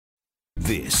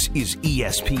This is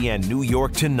ESPN New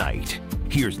York Tonight.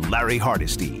 Here's Larry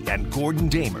Hardesty and Gordon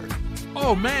Damer.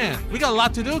 Oh, man, we got a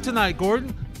lot to do tonight,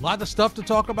 Gordon. A lot of stuff to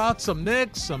talk about. Some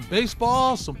Knicks, some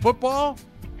baseball, some football.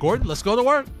 Gordon, let's go to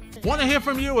work. Want to hear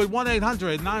from you at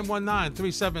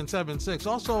 1-800-919-3776.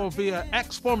 Also via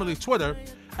X, formerly Twitter,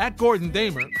 at Gordon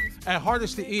Damer, at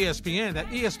Hardesty ESPN, at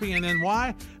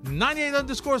ESPNNY,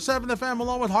 98_7 FM,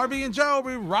 along with Harvey and Joe.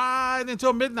 We ride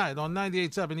until midnight on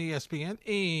 98.7 ESPN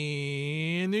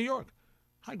in New York.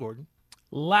 Hi, Gordon.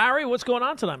 Larry, what's going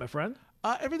on tonight, my friend?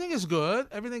 Everything is good.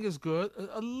 Everything is good.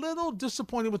 A little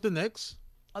disappointed with the Knicks.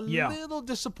 Little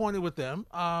disappointed with them.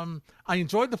 I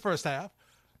enjoyed the first half.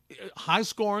 High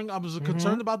scoring. I was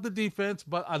concerned about the defense,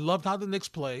 but I loved how the Knicks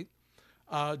played.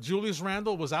 Julius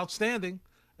Randle was outstanding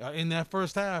in that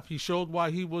first half. He showed why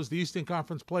he was the Eastern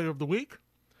Conference Player of the Week.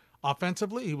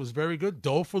 Offensively, he was very good.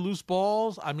 Dove for loose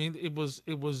balls. I mean, it was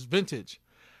vintage.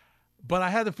 But I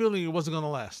had a feeling it wasn't going to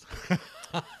last.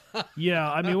 Yeah,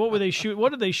 I mean, what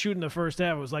did they shoot in the first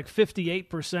half? It was like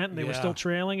 58%, and they were still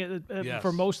trailing it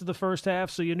for most of the first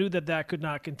half, so you knew that could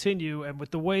not continue. And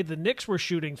with the way the Knicks were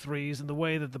shooting threes and the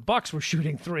way that the Bucks were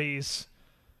shooting threes,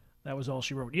 that was all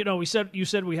she wrote. You know, you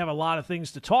said we have a lot of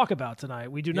things to talk about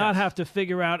tonight. We do not have to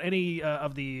figure out any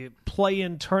of the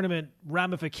play-in tournament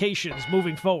ramifications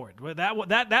moving forward.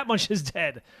 That much is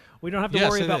dead. We don't have to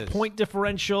worry about point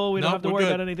differential. We don't have to worry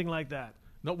about anything like that.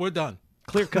 No, we're done.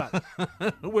 Clear cut.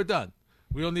 We're done.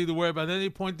 We don't need to worry about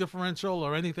any point differential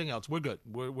or anything else. We're good.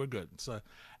 We're good. So,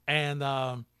 and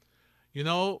the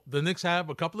Knicks have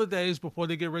a couple of days before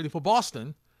they get ready for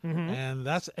Boston, and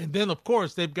then of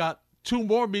course they've got 2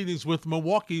 more meetings with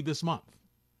Milwaukee this month.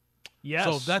 Yes.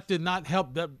 So that did not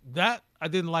help. That I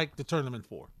didn't like the tournament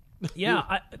for.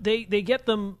 Yeah, they get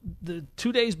them the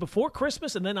 2 days before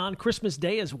Christmas and then on Christmas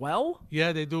Day as well.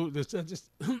 Yeah, they do.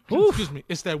 Excuse me.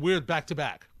 It's that weird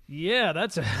back-to-back. Yeah,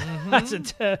 that's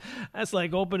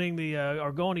like opening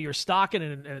or going to your stocking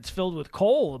and it's filled with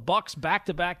coal. The Bucks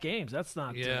back-to-back games. That's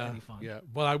not any fun. Yeah,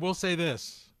 but I will say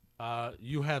this: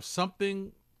 you have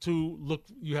something to look.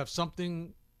 You have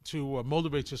something to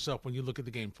motivate yourself when you look at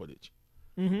the game footage,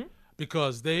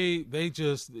 because they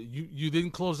just you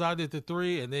didn't close out at the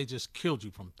 3 and they just killed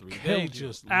you from 3. They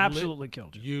just absolutely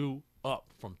killed you up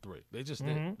from 3. They just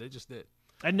did. They just did.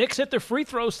 And Knicks hit their free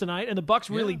throws tonight, and the Bucks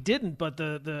really didn't, but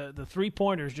the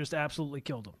 3-pointers just absolutely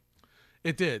killed them.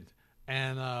 It did.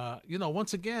 And,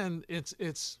 once again, it's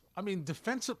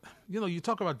defensive. You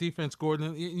talk about defense, Gordon,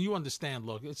 and you understand,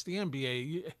 look, it's the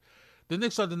NBA. The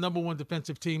Knicks are the number 1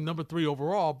 defensive team, number 3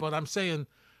 overall, but I'm saying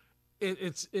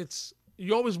it's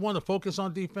you always want to focus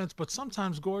on defense, but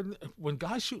sometimes, Gordon, when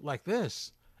guys shoot like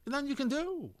this, there's nothing you can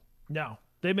do. No.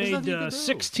 They made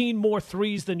 16 more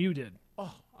threes than you did.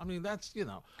 Oh, I mean, that's, Good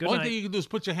only night. thing you can do is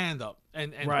put your hand up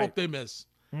and hope they miss.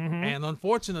 And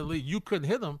unfortunately, you couldn't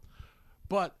hit them.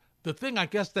 But the thing, I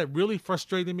guess, that really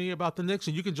frustrated me about the Knicks,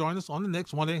 and you can join us on the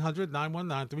Knicks,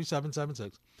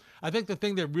 1-800-919-3776. I think the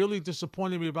thing that really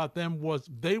disappointed me about them was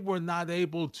they were not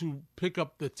able to pick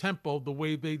up the tempo the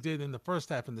way they did in the first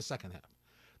half and the second half.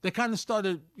 They kind of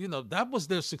started, that was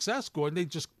their success, Gordon. They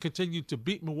just continued to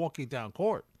beat Milwaukee down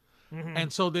court.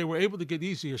 And so they were able to get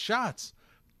easier shots.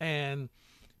 And,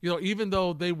 even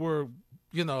though they were,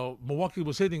 Milwaukee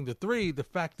was hitting the 3, the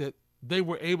fact that they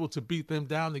were able to beat them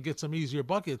down and get some easier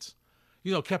buckets,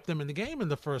 kept them in the game in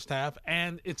the first half.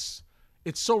 And it's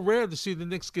so rare to see the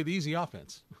Knicks get easy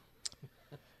offense.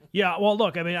 Yeah, well,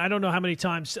 look, I mean, I don't know how many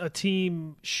times a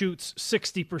team shoots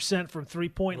 60% from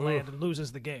three-point land and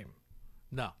loses the game.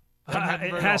 No.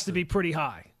 It has to be pretty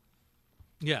high.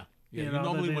 Yeah. Yeah, you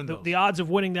normally win those. The odds of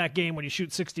winning that game when you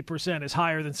shoot 60% is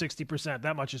higher than 60%.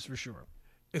 That much is for sure.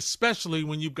 Especially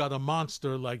when you've got a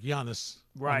monster like Giannis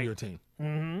on your team.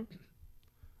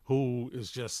 Who is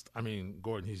just,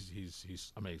 Gordon,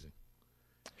 he's amazing.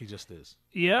 He just is.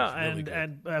 Yeah, really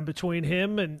and between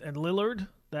him and Lillard,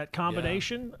 that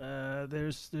combination,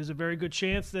 there's a very good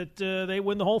chance that they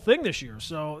win the whole thing this year.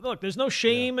 So, look, there's no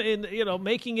shame in,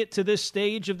 making it to this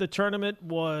stage of the tournament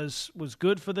was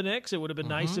good for the Knicks. It would have been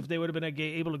nice if they would have been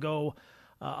able to go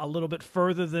a little bit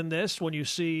further than this when you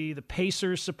see the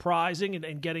Pacers surprising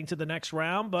and getting to the next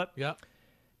round. But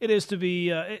it is to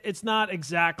be it's not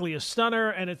exactly a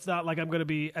stunner, and it's not like I'm going to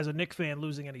be, as a Knicks fan,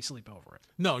 losing any sleep over it.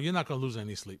 No, you're not going to lose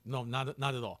any sleep. No, not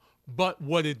at all. But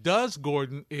what it does,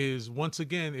 Gordon, is once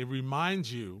again it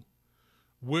reminds you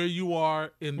where you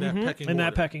are in that pecking order. In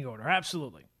that pecking order,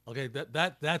 absolutely. Okay,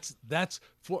 that's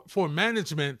for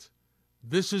management.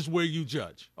 This is where you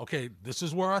judge. Okay, this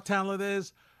is where our talent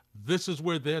is. This is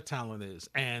where their talent is,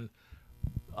 and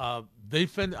they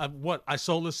what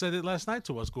Isola said it last night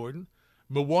to us, Gordon.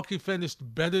 Milwaukee finished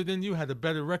better than you, had a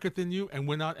better record than you, and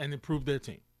went out and improved their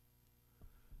team.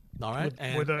 All right?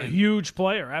 With a huge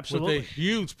player, absolutely. With a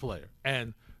huge player.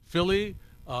 And Philly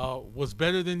was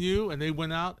better than you, and they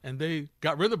went out and they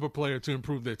got rid of a player to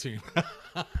improve their team.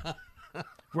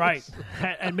 Right.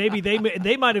 And maybe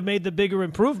they might have made the bigger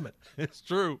improvement. It's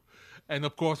true. And,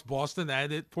 of course, Boston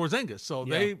added Porzingis. So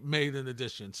they made an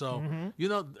addition. So,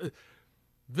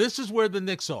 this is where the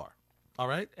Knicks are. All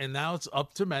right? And now it's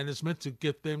up to management to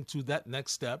get them to that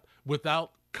next step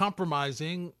without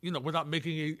compromising, without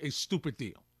making a stupid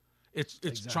deal. It's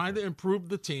exactly. Trying to improve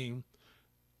the team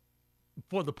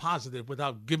for the positive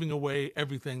without giving away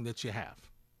everything that you have.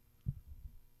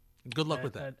 Good luck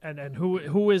with that. And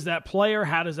who is that player?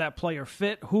 How does that player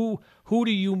fit? Who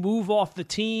do you move off the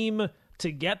team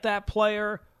to get that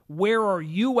player? Where are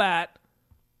you at?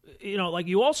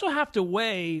 You also have to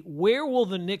weigh where will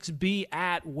the Knicks be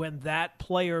at when that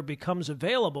player becomes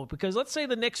available? Because let's say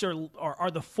the Knicks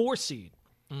are the 4 seed.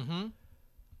 Mm-hmm.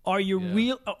 Are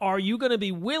you going to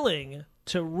be willing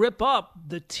to rip up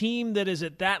the team that is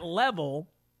at that level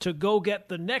to go get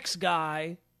the next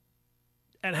guy?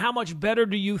 And how much better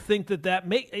do you think that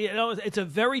make? It's a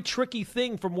very tricky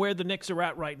thing from where the Knicks are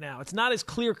at right now. It's not as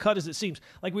clear cut as it seems.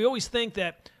 Like we always think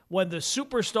that when the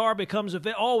superstar becomes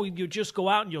you just go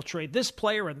out and you'll trade this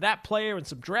player and that player and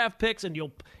some draft picks and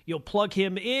you'll plug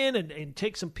him in and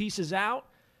take some pieces out.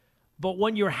 But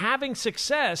when you're having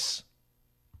success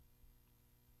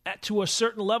to a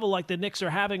certain level like the Knicks are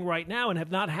having right now and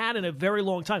have not had in a very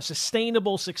long time,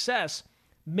 sustainable success,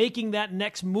 making that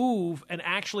next move and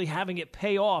actually having it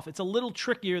pay off, it's a little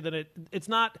trickier than it's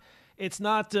not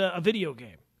a video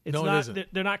game. It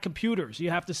isn't. They're not computers. You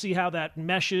have to see how that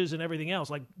meshes and everything else.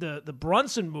 Like the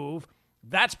Brunson move,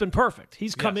 that's been perfect.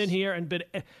 He's come in here and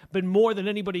been more than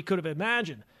anybody could have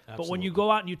imagined. Absolutely. But when you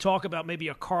go out and you talk about maybe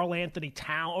a Karl Anthony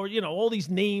Towns or all these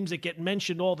names that get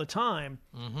mentioned all the time,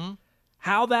 mm-hmm.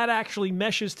 how that actually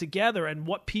meshes together and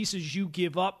what pieces you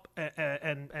give up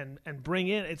and bring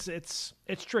in, it's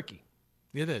tricky.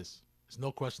 It is. There's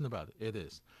no question about it. It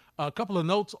is. A couple of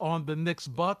notes on the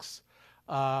Knicks-Bucks.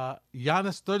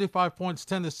 Giannis, 35 points,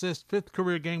 10 assists, 5th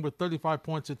career game with 35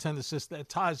 points and 10 assists. That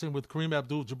ties in with Kareem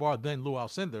Abdul-Jabbar, then Lou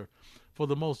Alcindor, for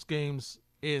the most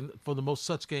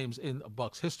such games in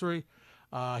Bucks history.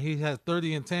 He had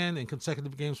 30 and 10 in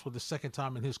consecutive games for the second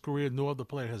time in his career. No other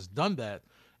player has done that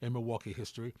in Milwaukee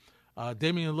history.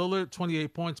 Damian Lillard,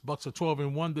 28 points. Bucks are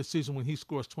 12-1 this season when he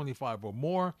scores 25 or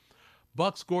more.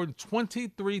 Bucks Gordon,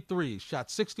 23 threes, shot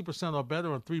 60% or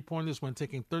better on three-pointers when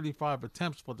taking 35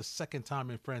 attempts for the second time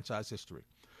in franchise history.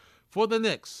 For the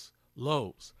Knicks,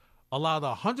 Lowe's allowed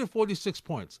 146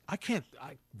 points. I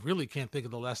really can't think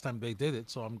of the last time they did it,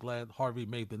 so I'm glad Harvey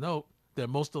made the note. They're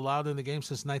most allowed in the game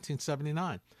since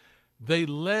 1979. They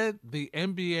led the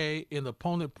NBA in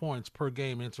opponent points per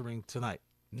game entering tonight.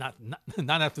 Not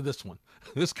after this one.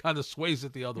 This kind of sways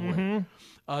it the other way.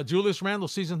 Julius Randle,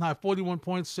 season high 41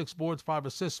 points, 6 boards, 5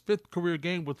 assists, 5th career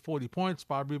game with 40 points,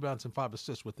 5 rebounds, and 5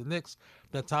 assists with the Knicks.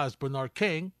 That ties Bernard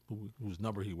King, whose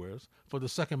number he wears, for the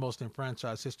second most in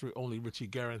franchise history. Only Richie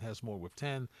Guerin has more with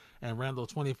 10. And Randle,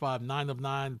 25, 9 of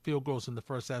 9 field goals in the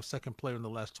first half, second player in the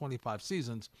last 25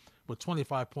 seasons with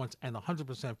 25 points and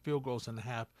 100% field goals in the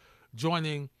half,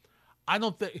 joining, I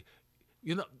don't think...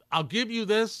 I'll give you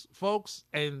this, folks,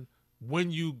 and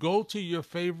when you go to your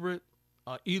favorite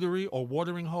eatery or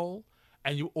watering hole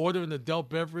and you order an adult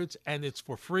beverage and it's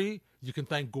for free, you can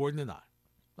thank Gordon and I,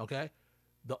 okay?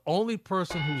 The only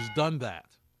person who's done that,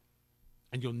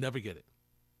 and you'll never get it,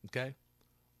 okay?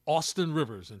 Austin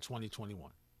Rivers in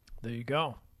 2021. There you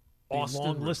go. Austin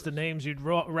long Rivers. List of names you'd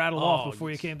rattle off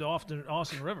before you came to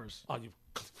Austin Rivers. Oh,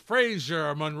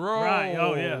 Frazier, Monroe, right?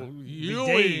 Oh yeah,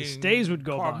 Ewing, days would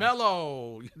go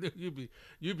Carmelo. By.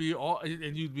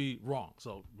 You'd be wrong.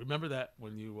 So remember that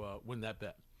when you win that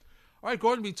bet. All right,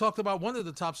 Gordon. We talked about one of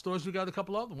the top stories. We got a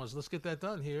couple other ones. Let's get that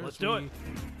done here. Let's do it.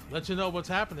 Let you know what's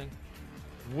happening.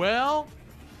 Well,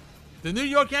 the New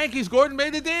York Yankees, Gordon,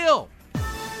 made a deal.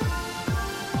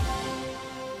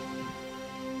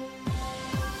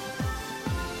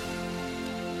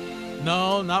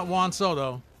 No, not Juan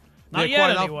Soto. Not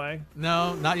yet, anyway.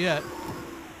 No, not yet.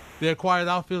 They acquired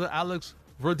outfielder Alex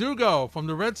Verdugo from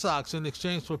the Red Sox in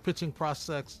exchange for pitching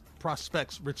prospects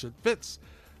Richard Fitz,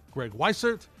 Greg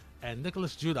Weissert, and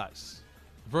Nicholas Judice.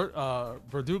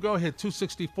 Verdugo hit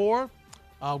 .264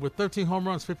 with 13 home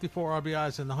runs, 54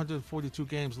 RBIs in 142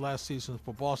 games last season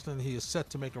for Boston. He is set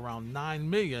to make around $9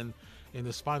 million in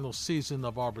his final season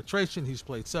of arbitration. He's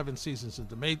played 7 seasons in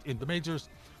the majors.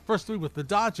 First 3 with the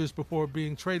Dodgers before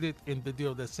being traded in the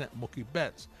deal that sent Mookie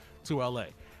Betts to L.A.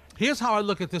 Here's how I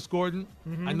look at this, Gordon.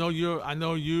 Mm-hmm. I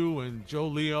know you and Joe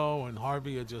Leo and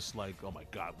Harvey are just like, oh my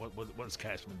God, what is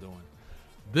Cashman doing?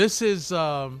 This is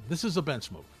a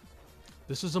bench move.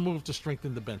 This is a move to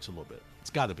strengthen the bench a little bit. It's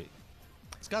got to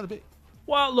be.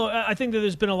 Well, look, I think that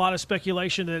there's been a lot of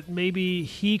speculation that maybe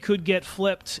he could get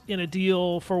flipped in a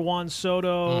deal for Juan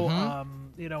Soto. Mm-hmm.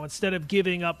 Instead of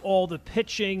giving up all the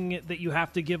pitching that you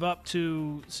have to give up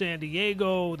to San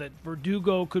Diego, that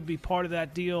Verdugo could be part of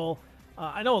that deal.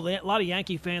 I know a lot of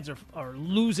Yankee fans are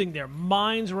losing their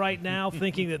minds right now,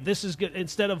 thinking that this is good.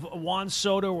 Instead of Juan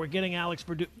Soto, we're getting Alex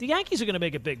Verdugo. The Yankees are going to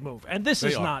make a big move, and this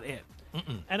is not it.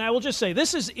 Mm-mm. And I will just say,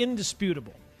 this is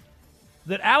indisputable,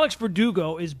 that Alex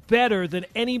Verdugo is better than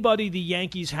anybody the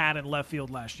Yankees had in left field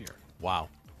last year. Wow.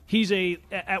 He's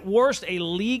at worst a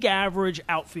league average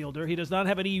outfielder. He does not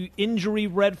have any injury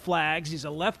red flags. He's a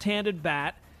left-handed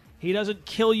bat. He doesn't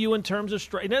kill you in terms of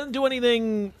strike. He doesn't do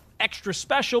anything extra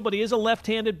special, but he is a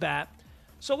left-handed bat.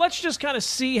 So let's just kind of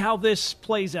see how this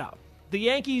plays out. The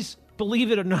Yankees,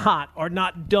 believe it or not, are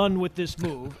not done with this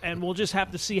move, and we'll just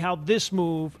have to see how this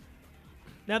move.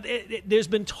 Now, there's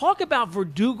been talk about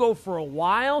Verdugo for a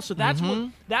while, so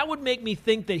that would make me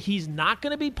think that he's not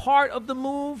going to be part of the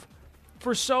move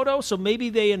for Soto. So maybe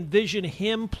they envision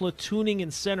him platooning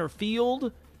in center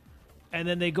field, and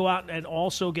then they go out and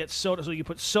also get Soto. So you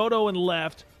put Soto in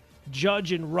left,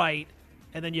 Judge in right,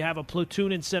 and then you have a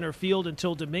platoon in center field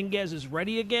until Dominguez is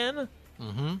ready again.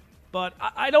 Mm-hmm. But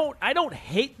I don't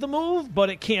hate the move, but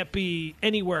it can't be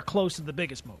anywhere close to the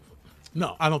biggest move.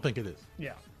 No, I don't think it is.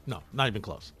 Yeah. No, not even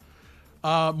close.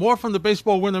 More from the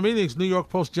baseball winter meetings. New York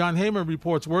Post John Heyman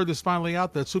reports word is finally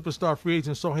out that superstar free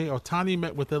agent Shohei Ohtani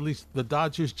met with at least the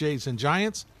Dodgers, Jays, and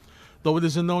Giants. Though it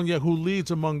isn't known yet who leads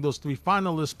among those three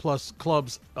finalists plus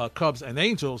Cubs, and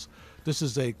Angels. This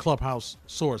is a clubhouse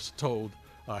source told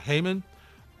Heyman.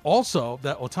 Also,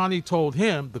 that Ohtani told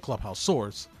him, the clubhouse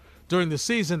source, during the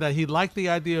season that he liked the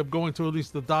idea of going to at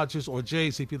least the Dodgers or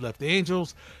Jays if he left the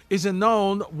Angels. Isn't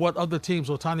known what other teams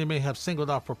Ohtani may have singled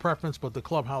out for preference, but the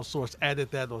clubhouse source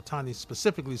added that Ohtani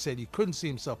specifically said he couldn't see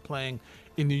himself playing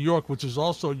in New York, which is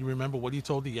also, you remember what he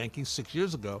told the Yankees 6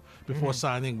 years ago before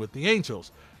signing with the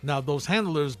Angels. Now, those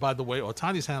handlers, by the way,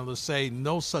 Ohtani's handlers say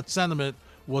no such sentiment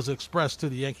was expressed to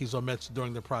the Yankees or Mets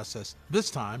during the process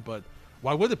this time, but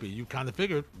why would it be? You kind of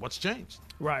figured what's changed.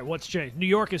 Right, what's changed? New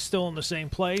York is still in the same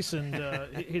place, and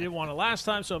he didn't want it last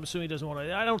time, so I'm assuming he doesn't want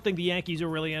it. I don't think the Yankees are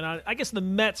really in on it. I guess the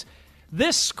Mets,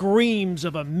 this screams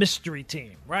of a mystery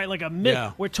team, right? Like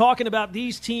we're talking about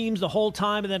these teams the whole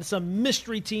time, and then some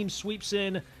mystery team swoops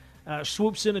in at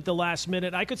the last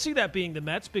minute. I could see that being the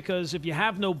Mets, because if you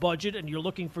have no budget and you're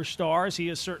looking for stars, he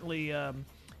is certainly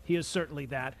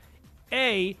that.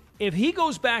 If he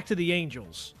goes back to the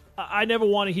Angels, I never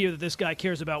want to hear that this guy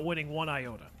cares about winning one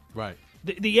iota. Right.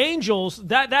 The Angels,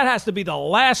 that has to be the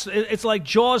last. It's like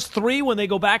Jaws 3 when they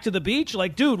go back to the beach.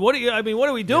 Like, dude, what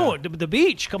are we doing? The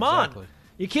beach, come on.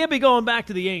 You can't be going back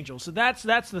to the Angels. So that's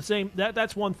the same.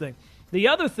 That's one thing. The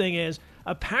other thing is,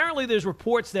 apparently there's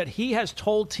reports that he has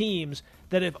told teams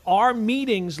that if our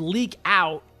meetings leak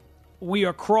out, we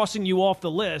are crossing you off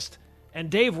the list. And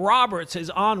Dave Roberts is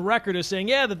on record as saying,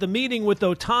 that the meeting with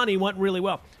Ohtani went really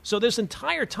well. So this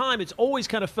entire time, it's always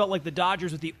kind of felt like the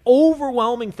Dodgers were the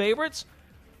overwhelming favorites.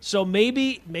 So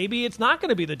maybe it's not going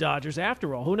to be the Dodgers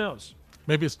after all. Who knows?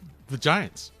 Maybe it's the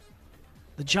Giants.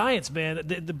 The Giants, man.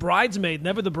 The bridesmaid,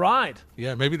 never the bride.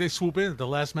 Yeah, maybe they swoop in at the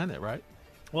last minute, right?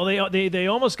 Well, they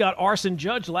almost got Arson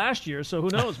Judge last year, so who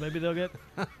knows? Maybe they'll get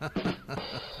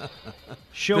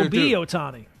Shohei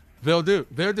Ohtani.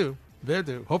 They're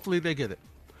due. Hopefully they get it.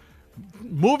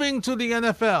 Moving to the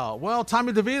NFL. Well,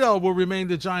 Tommy DeVito will remain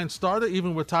the Giants starter,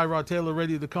 even with Tyrod Taylor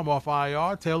ready to come off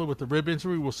IR. Taylor, with the rib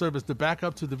injury, will serve as the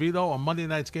backup to DeVito on Monday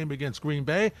night's game against Green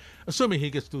Bay, assuming he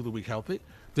gets through the week healthy.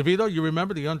 DeVito, you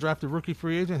remember, the undrafted rookie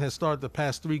free agent, has started the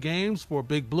past 3 games for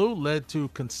Big Blue, led to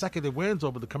consecutive wins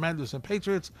over the Commanders and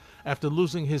Patriots after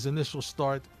losing his initial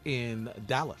start in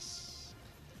Dallas.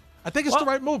 I think it's the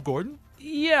right move, Gordon.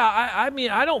 Yeah, I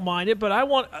mean, I don't mind it,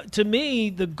 but to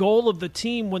me, the goal of the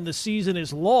team when the season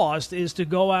is lost is to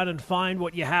go out and find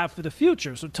what you have for the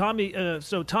future. So Tommy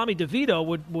DeVito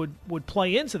would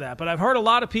play into that. But I've heard a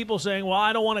lot of people saying, well,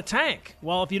 I don't want to tank.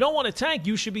 Well, if you don't want to tank,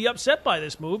 you should be upset by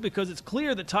this move, because it's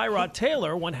clear that Tyrod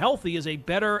Taylor, when healthy, is a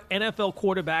better NFL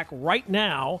quarterback right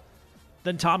now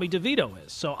than Tommy DeVito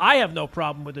is. So I have no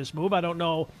problem with this move. I don't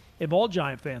know if all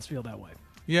Giant fans feel that way.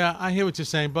 Yeah, I hear what you're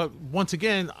saying, but once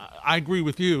again, I agree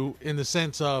with you in the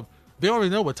sense of they already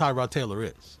know what Tyrod Taylor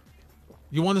is.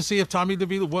 You want to see if Tommy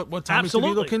DeVito, what Tommy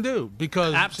DeVito can do,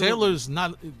 because Taylor's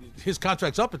not, his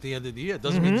contract's up at the end of the year.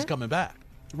 Doesn't mean he's coming back.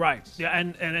 Right. Yeah,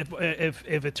 and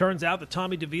if it turns out that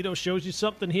Tommy DeVito shows you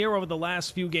something here over the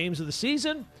last few games of the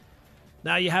season,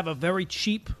 now you have a very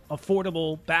cheap,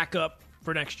 affordable backup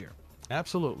for next year.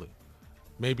 Absolutely.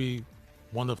 Maybe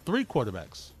one of 3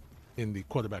 quarterbacks in the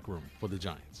quarterback room for the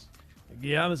Giants.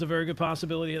 Yeah, there's a very good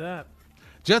possibility of that.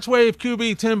 Jets wave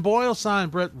QB Tim Boyle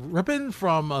signed Brett Rippon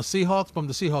from the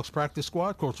Seahawks practice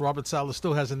squad. Coach Robert Saleh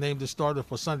still hasn't named his starter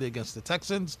for Sunday against the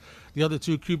Texans. The other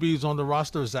 2 QBs on the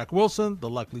roster are Zach Wilson, the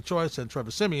likely choice, and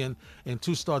Trevor Siemian. In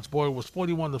 2 starts, Boyle was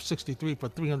 41 of 63 for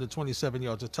 327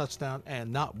 yards, a touchdown,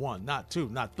 and not 1, not 2,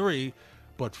 not 3,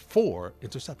 but 4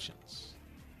 interceptions.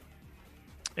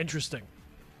 Interesting.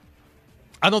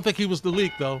 I don't think he was the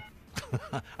leak, though.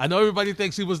 I know everybody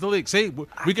thinks he was the leak. See,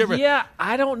 we get ready. Yeah,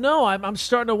 I don't know. I'm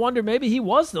starting to wonder maybe he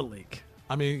was the leak.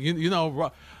 I mean, you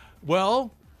know,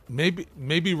 well,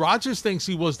 maybe Rodgers thinks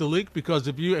he was the leak because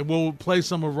and we'll play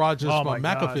some of Rodgers from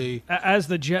McAfee. As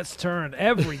the Jets turn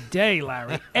every day,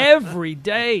 Larry, every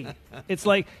day. It's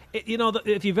like,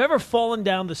 if you've ever fallen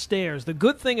down the stairs, the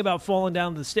good thing about falling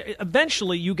down the stairs,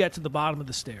 eventually you get to the bottom of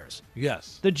the stairs.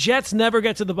 Yes. The Jets never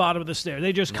get to the bottom of the stairs.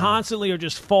 They just constantly are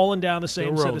just falling down the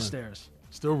same set of stairs.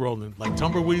 Still rolling, like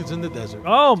tumbleweeds in the desert.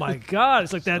 Oh, my God.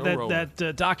 It's like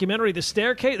that documentary, The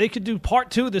Staircase. They could do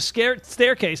part 2, The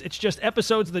Staircase. It's just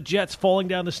episodes of the Jets falling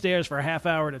down the stairs for a half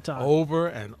hour at a time. Over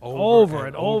and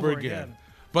over again.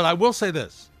 But I will say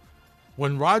this.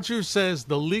 When Rodgers says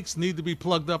the leaks need to be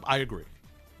plugged up, I agree.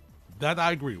 That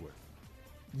I agree with.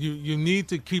 You need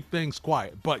to keep things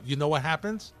quiet. But you know what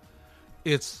happens?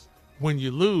 It's when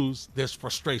you lose, there's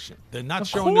frustration. They're not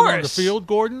showing it on the field,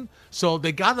 Gordon, so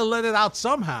they got to let it out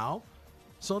somehow.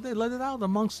 So they let it out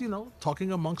amongst,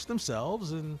 talking amongst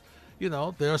themselves. And,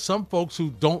 there are some folks who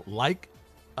don't like,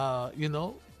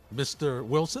 Mr.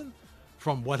 Wilson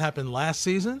from what happened last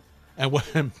season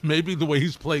and maybe the way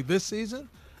he's played this season.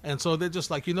 And so they're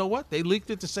just like, you know what? They leaked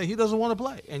it to say he doesn't want to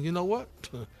play. And you know what?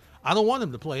 I don't want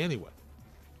him to play anyway.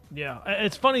 Yeah,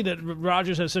 it's funny that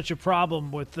Rodgers has such a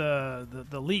problem with the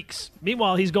leaks.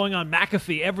 Meanwhile, he's going on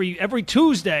McAfee every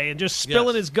Tuesday and just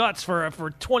spilling his guts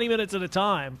for 20 minutes at a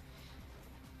time.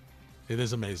 It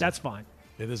is amazing. That's fine.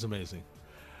 It is amazing.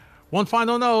 One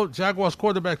final note, Jaguars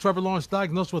quarterback Trevor Lawrence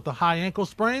diagnosed with a high ankle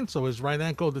sprain, so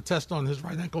the test on his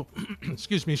right ankle,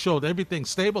 showed everything's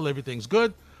stable, everything's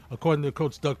good. According to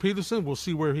Coach Doug Peterson, we'll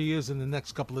see where he is in the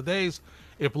next couple of days.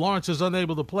 If Lawrence is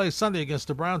unable to play Sunday against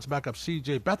the Browns, backup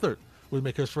C.J. Beathard would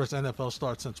make his first NFL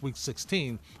start since Week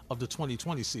 16 of the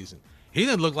 2020 season. He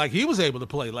didn't look like he was able to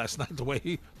play last night the way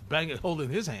he banged it, holding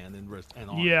his hand and wrist and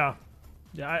arm. Yeah.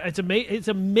 It's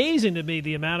amazing to me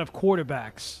the amount of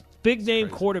quarterbacks, big-name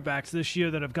quarterbacks this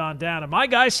year that have gone down. And my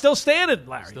guy's still standing,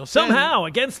 Larry, somehow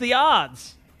against the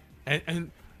odds.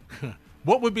 And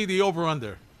what would be the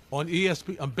over-under on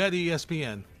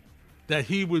ESPN that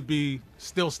he would be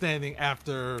still standing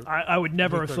after? I would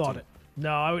never have thought it.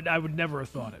 No, I would never have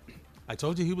thought it. I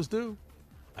told you he was due.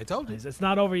 I told you. It's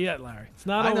not over yet, Larry. It's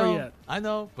not over yet. I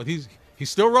know, but he's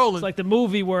still rolling. It's like the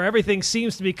movie where everything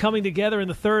seems to be coming together in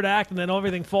the third act and then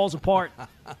everything falls apart.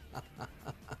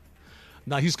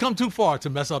 Now, he's come too far to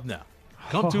mess up now.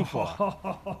 Come too far.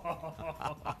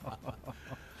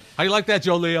 How you like that,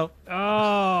 Joe Leo?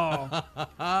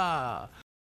 Oh.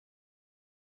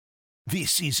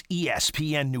 This is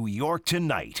ESPN New York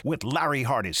Tonight with Larry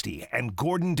Hardesty and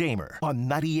Gordon Damer on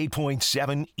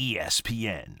 98.7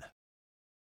 ESPN.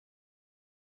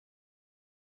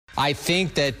 I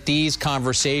think that these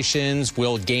conversations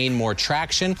will gain more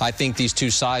traction. I think these two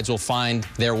sides will find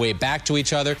their way back to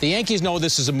each other. The Yankees know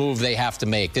this is a move they have to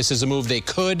make. This is a move they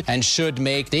could and should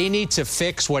make. They need to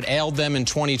fix what ailed them in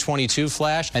 2022,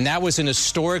 Flash, and that was an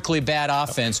historically bad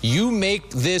offense. You make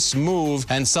this move,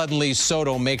 and suddenly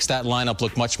Soto makes that lineup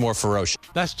look much more ferocious.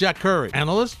 That's Jack Curry,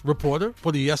 analyst, reporter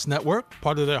for the Yes Network,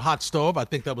 part of their hot stove. I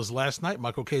think that was last night.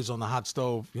 Michael K's on the hot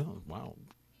stove,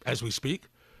 as we speak.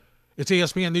 It's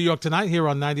ESPN New York Tonight here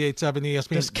on 98.7 ESPN.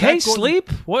 Does K sleep?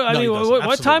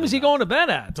 What time is he going to bed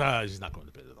at? He's not going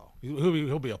to bed at all.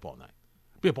 He'll be up all night.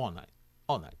 Be up all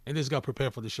night. And he's got to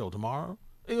prepare for the show tomorrow.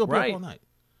 He'll be up all night.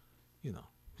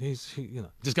 He's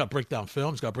just got to break down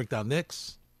film. He's got to break down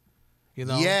Knicks.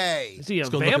 Yay. Is he a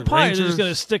vampire? Is he just going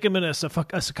to stick him in a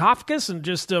sarcophagus and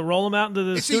just roll him out into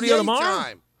the studio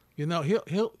tomorrow?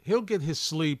 Time. He'll get his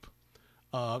sleep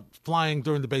flying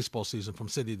during the baseball season from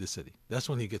city to city. That's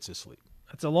when he gets his sleep.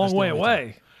 That's a long way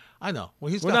away. I know.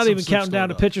 Well, we're not even counting down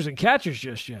to pitchers and catchers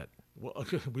just yet. Well,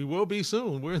 we will be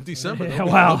soon. We're in December.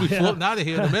 We'll be floating out of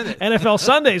here in a minute. NFL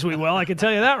Sundays we will. I can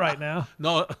tell you that right now.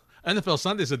 No, NFL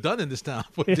Sundays are done in this town.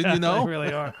 Didn't you know? They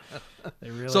really are.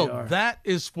 They really are. So that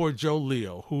is for Joe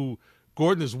Leo, who,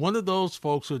 Gordon, is one of those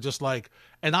folks who are just like,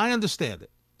 and I understand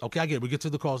it. Okay, I get it. We get to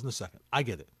the calls in a second. I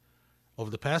get it. Over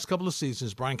the past couple of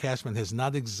seasons, Brian Cashman has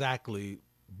not exactly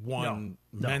won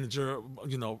manager,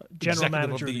 general executive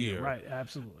manager of the year. Right,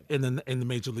 absolutely. In the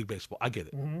Major League Baseball. I get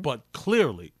it. But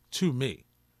clearly, to me,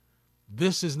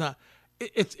 this is not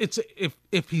it's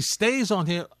if he stays on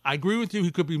here, I agree with you,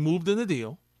 he could be moved in the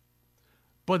deal.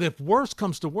 But if worse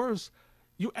comes to worse,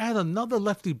 you add another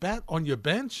lefty bat on your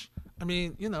bench. I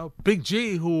mean, Big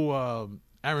G, who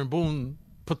Aaron Boone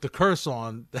put the curse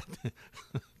on, that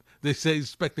they say he's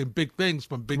expecting big things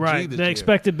from Big G this year. They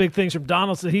expected big things from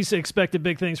Donaldson. He expected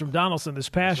big things from Donaldson this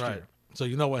past year. So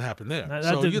you know what happened there.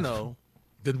 That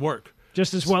didn't work.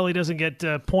 Just as well he doesn't get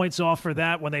points off for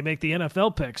that when they make the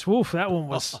NFL picks. Woof, that one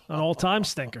was an all-time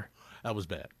stinker. That was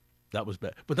bad.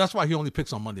 But that's why he only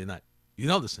picks on Monday night. You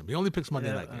notice him. He only picks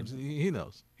Monday night games. He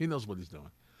knows. He knows what he's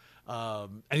doing.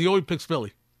 And he always picks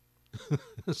Philly.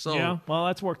 So yeah, well,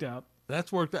 that's worked out.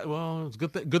 That's worked out. Well, it's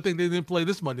good thing they didn't play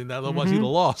this Monday night. Otherwise, he'd have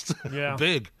lost. Yeah.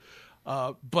 Big.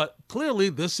 But clearly,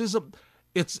 this is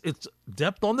it's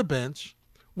depth on the bench,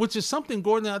 which is something,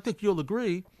 Gordon, I think you'll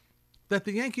agree, that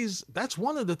the Yankees, that's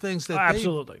one of the things that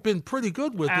they've been pretty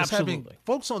good with, is having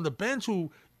folks on the bench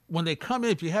who, when they come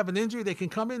in, if you have an injury, they can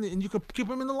come in and you can keep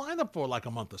them in the lineup for like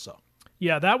a month or so.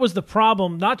 Yeah, that was the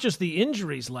problem, not just the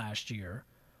injuries last year,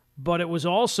 but it was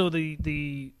also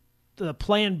the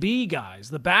plan B guys,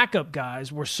 the backup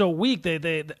guys were so weak.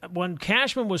 They when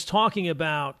Cashman was talking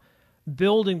about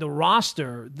building the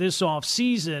roster this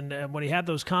offseason, and when he had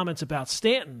those comments about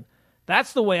Stanton,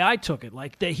 that's the way I took it.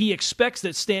 Like, that he expects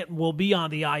that Stanton will be on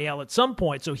the IL at some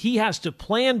point, so he has to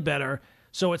plan better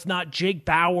so it's not Jake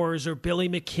Bowers or Billy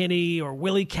McKinney or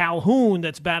Willie Calhoun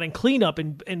that's batting cleanup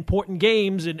in important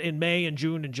games in May and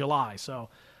June and July. So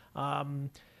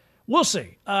we'll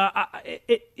see.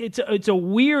 It's a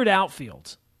weird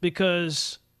outfield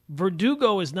because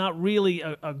Verdugo is not really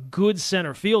a good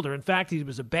center fielder. In fact, he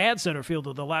was a bad center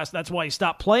fielder that's why he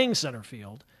stopped playing center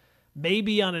field.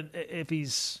 Maybe if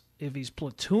he's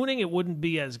platooning, it wouldn't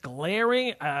be as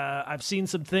glaring. I've seen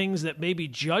some things that maybe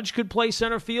Judge could play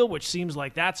center field, which seems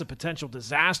like that's a potential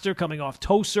disaster, coming off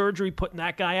toe surgery, putting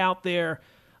that guy out there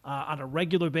on a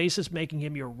regular basis, making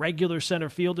him your regular center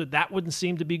fielder. That wouldn't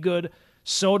seem to be good.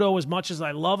 Soto, as much as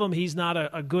I love him, he's not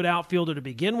a good outfielder to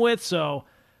begin with. So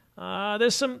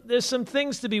there's some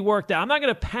things to be worked out. I'm not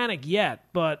going to panic yet,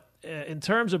 but in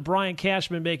terms of Brian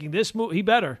Cashman making this move, he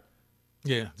better.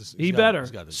 Yeah, he better.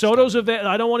 Soto's available.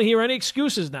 I don't want to hear any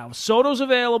excuses now. Soto's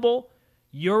available.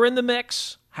 You're in the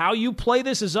mix. How you play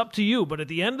this is up to you. But at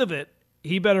the end of it,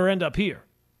 he better end up here.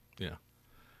 Yeah.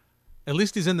 At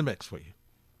least he's in the mix for you.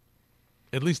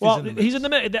 At least he's in the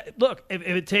mix. Look, if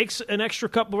it takes an extra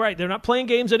couple, right? They're not playing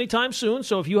games anytime soon.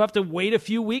 So if you have to wait a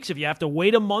few weeks, if you have to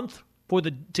wait a month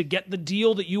to get the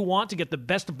deal that you want, to get the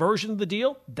best version of the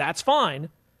deal, that's fine.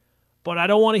 But I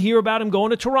don't want to hear about him going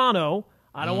to Toronto.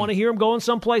 I don't want to hear him going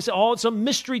someplace. Some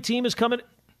mystery team is coming.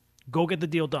 Go get the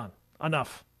deal done.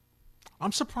 Enough.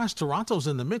 I'm surprised Toronto's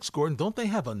in the mix, Gordon. Don't they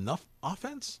have enough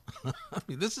offense? I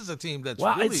mean, this is a team that's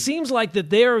it seems like that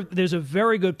there's a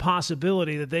very good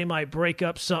possibility that they might break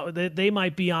up. That they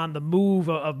might be on the move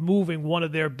of moving one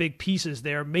of their big pieces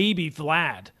there, maybe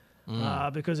Vlad,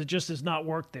 because it just has not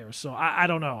worked there. So I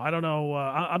don't know.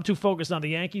 I'm too focused on the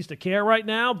Yankees to care right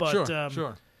now. But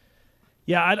sure.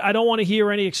 Yeah, I don't want to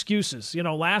hear any excuses.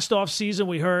 Last offseason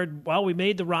we heard, we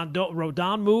made the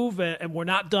Rodon move and we're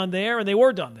not done there, and they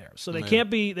were done there. So they can't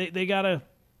be. They got to.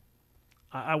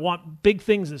 I want big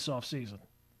things this offseason.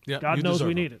 Yeah, God knows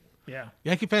we need it. Yeah,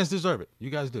 Yankee fans deserve it.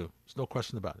 You guys do. There's no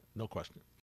question about it. No question.